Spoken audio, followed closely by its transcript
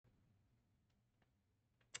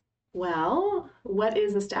Well, what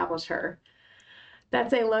is establish her?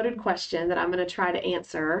 That's a loaded question that I'm going to try to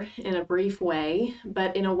answer in a brief way,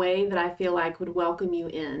 but in a way that I feel like would welcome you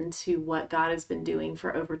into what God has been doing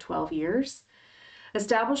for over 12 years.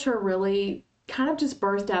 Establish her really kind of just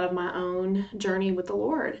birthed out of my own journey with the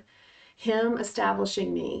Lord, Him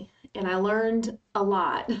establishing me. And I learned a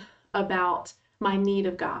lot about my need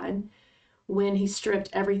of God when He stripped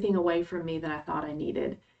everything away from me that I thought I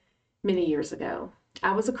needed many years ago.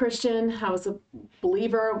 I was a Christian. I was a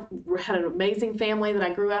believer, had an amazing family that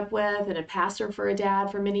I grew up with, and a pastor for a dad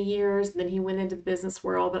for many years. And then he went into the business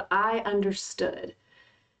world. But I understood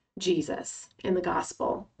Jesus and the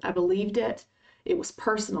gospel. I believed it. It was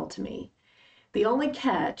personal to me. The only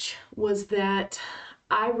catch was that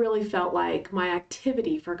I really felt like my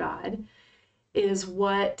activity for God is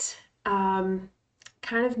what kind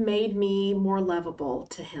of made me more lovable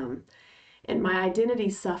to Him. And my identity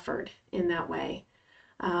suffered in that way.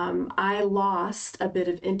 I lost a bit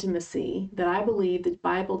of intimacy that I believe the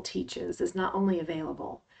Bible teaches is not only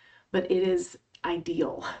available, but it is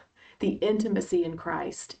ideal. The intimacy in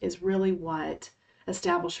Christ is really what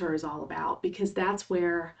Establish Her is all about, because that's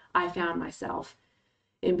where I found myself,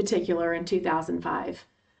 in particular in 2005,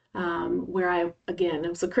 where again, I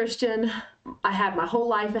was a Christian. I had my whole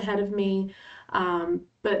life ahead of me,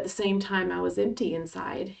 but at the same time, I was empty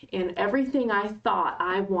inside. And everything I thought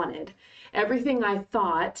I wanted, everything I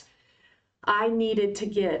thought I needed to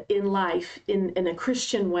get in life in a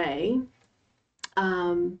Christian way,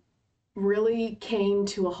 really came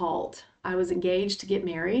to a halt. I was engaged to get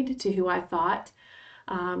married to who I thought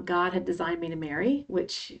God had designed me to marry,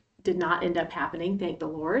 which did not end up happening, thank the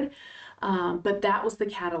Lord. But that was the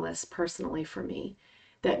catalyst personally for me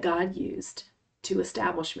that God used to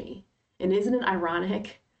establish me. And isn't it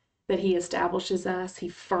ironic that He establishes us, He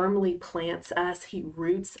firmly plants us, He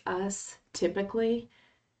roots us typically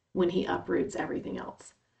when He uproots everything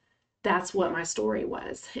else? That's what my story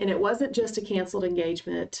was. And it wasn't just a canceled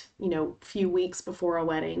engagement, a few weeks before a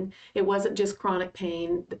wedding. It wasn't just chronic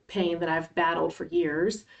pain that I've battled for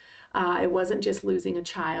years. It wasn't just losing a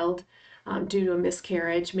child due to a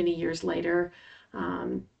miscarriage many years later.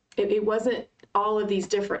 It wasn't all of these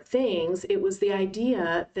different things. It was the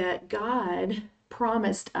idea that God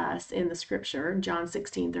promised us in the scripture, John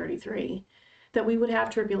 16:33, that we would have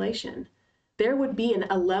tribulation. There would be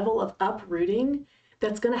a level of uprooting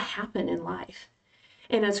that's going to happen in life.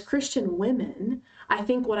 And as Christian women, I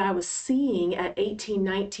think what I was seeing at 18,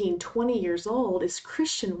 19, 20 years old is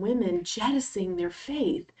Christian women jettisoning their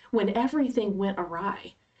faith when everything went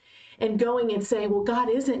awry and going and saying, well, God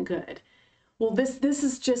isn't good. Well, this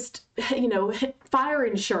is just, fire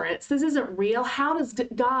insurance. This isn't real. How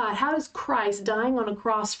does Christ dying on a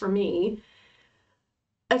cross for me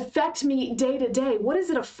affect me day to day? What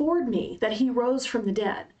does it afford me that He rose from the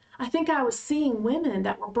dead? I think I was seeing women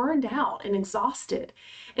that were burned out and exhausted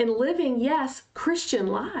and living, yes, Christian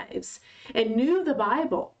lives and knew the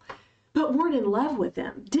Bible, but weren't in love with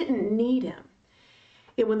Him, didn't need Him.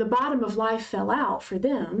 And when the bottom of life fell out for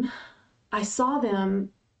them, I saw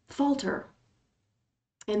them falter,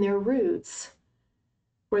 and their roots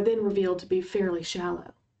were then revealed to be fairly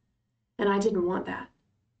shallow. And I didn't want that.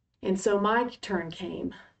 And so my turn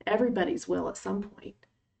came. Everybody's will at some point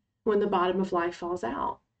when the bottom of life falls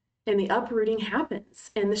out. And the uprooting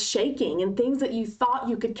happens, and the shaking, and things that you thought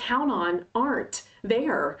you could count on aren't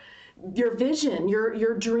there. Your vision,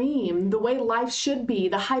 your dream, the way life should be,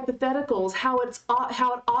 the hypotheticals, how it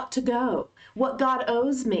ought to go, what God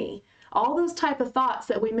owes me, all those type of thoughts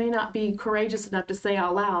that we may not be courageous enough to say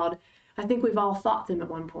out loud. I think we've all thought them at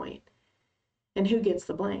one point. And who gets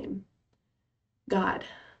the blame? God.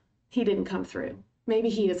 He didn't come through. Maybe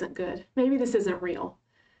He isn't good. Maybe this isn't real.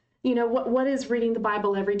 What is reading the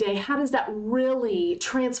Bible every day? How does that really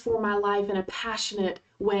transform my life in a passionate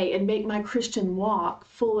way and make my Christian walk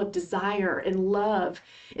full of desire and love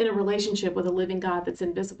in a relationship with a living God that's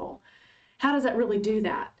invisible? How does that really do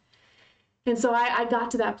that? And so I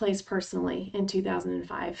got to that place personally in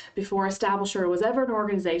 2005, before Establish Her was ever an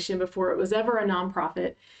organization, before it was ever a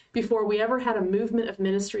nonprofit, before we ever had a movement of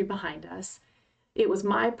ministry behind us. It was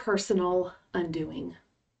my personal undoing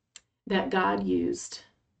that God used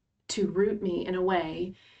to root me in a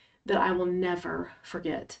way that I will never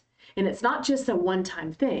forget. And it's not just a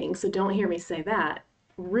one-time thing, so don't hear me say that.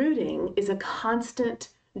 Rooting is a constant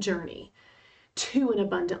journey to an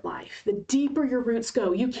abundant life. The deeper your roots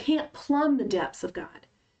go, you can't plumb the depths of God.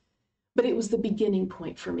 But it was the beginning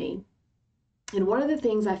point for me. And one of the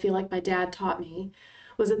things I feel like my dad taught me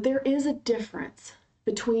was that there is a difference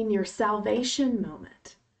between your salvation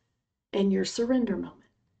moment and your surrender moment.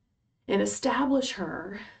 And Establish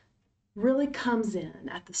Her really comes in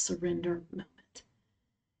at the surrender moment.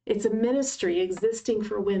 It's a ministry existing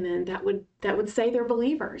for women that would say they're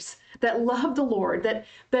believers, that love the Lord, that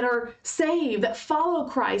are saved, that follow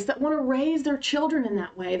Christ, that want to raise their children in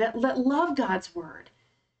that way, that love God's word.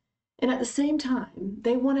 And at the same time,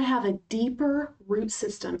 they want to have a deeper root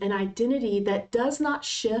system, an identity that does not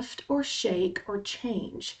shift or shake or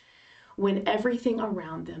change when everything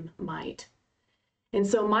around them might. And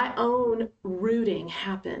so my own rooting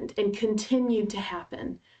happened and continued to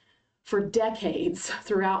happen for decades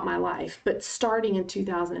throughout my life, but starting in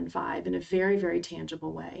 2005 in a very, very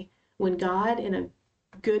tangible way, when God, in a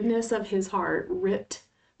goodness of his heart, ripped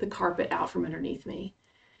the carpet out from underneath me.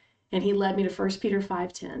 And he led me to 1 Peter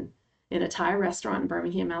 5:10 in a Thai restaurant in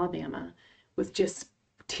Birmingham, Alabama, with just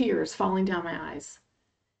tears falling down my eyes.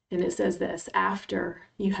 And it says this: after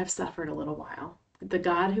you have suffered a little while, the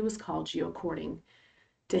God who has called you according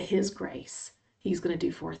to his grace, he's going to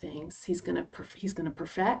do four things. He's going to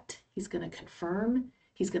perfect, he's going to confirm,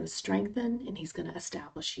 he's going to strengthen, and he's going to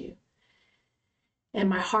establish you. And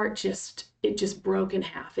my heart just broke in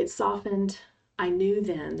half. It softened. I knew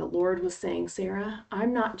then the Lord was saying, Sarah,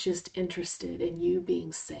 I'm not just interested in you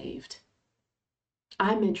being saved.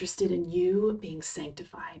 I'm interested in you being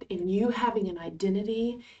sanctified, in you having an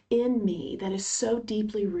identity in me that is so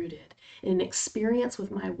deeply rooted in an experience with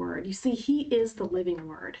my word. You see, he is the living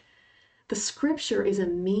word. The scripture is a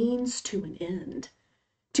means to an end,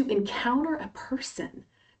 to encounter a person.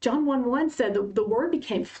 John 1:1 said the word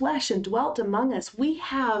became flesh and dwelt among us. We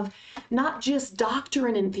have not just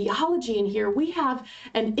doctrine and theology in here, we have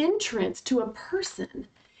an entrance to a person.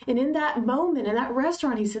 And in that moment, in that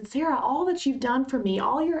restaurant, he said, Sarah, all that you've done for me,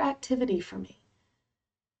 all your activity for me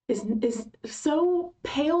is so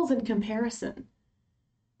pales in comparison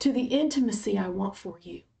to the intimacy I want for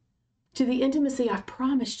you, to the intimacy I've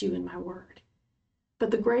promised you in my word. But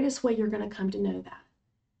the greatest way you're going to come to know that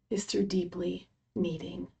is through deeply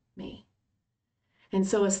needing me. And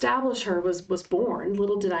so Establish Her was born,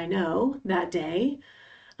 little did I know that day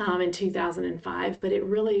in 2005, but it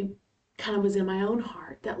really kind of was in my own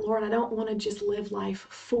heart that, Lord, I don't want to just live life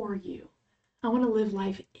for you. I want to live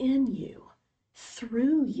life in you,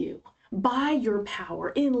 through you, by your power,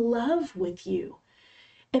 in love with you,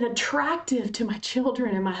 and attractive to my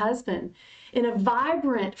children and my husband, in a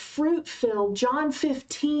vibrant, fruit-filled, John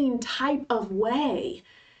 15 type of way.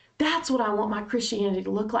 That's what I want my Christianity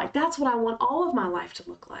to look like. That's what I want all of my life to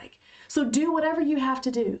look like. So do whatever you have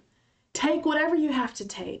to do. Take whatever you have to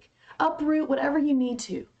take. Uproot whatever you need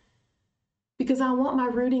to. Because I want my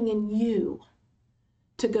rooting in you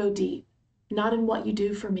to go deep. Not in what you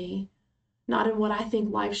do for me. Not in what I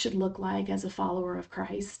think life should look like as a follower of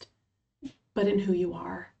Christ. But in who you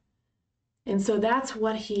are. And so that's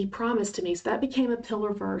what he promised to me. So that became a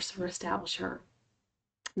pillar verse for Establish Her.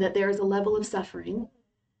 That there is a level of suffering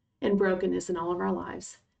and brokenness in all of our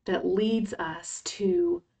lives that leads us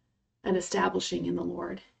to an establishing in the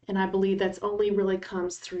Lord. And I believe that's only really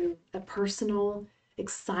comes through a personal,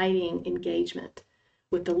 exciting engagement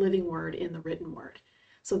with the living word in the written word.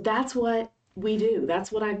 So that's what we do.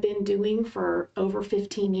 That's what I've been doing for over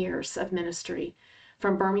 15 years of ministry,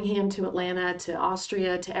 from Birmingham to Atlanta to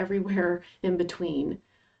Austria to everywhere in between.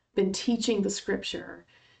 Been teaching the scripture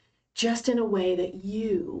just in a way that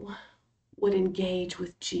you would engage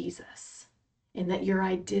with Jesus, and that your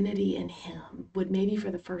identity in him would maybe for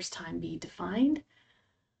the first time be defined,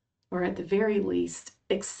 or at the very least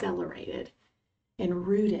accelerated and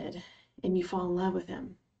rooted, and you fall in love with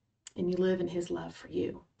him and you live in his love for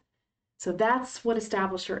you. So that's what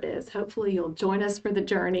Establish Her is. Hopefully you'll join us for the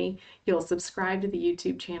journey. You'll subscribe to the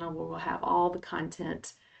YouTube channel where we'll have all the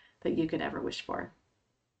content that you could ever wish for.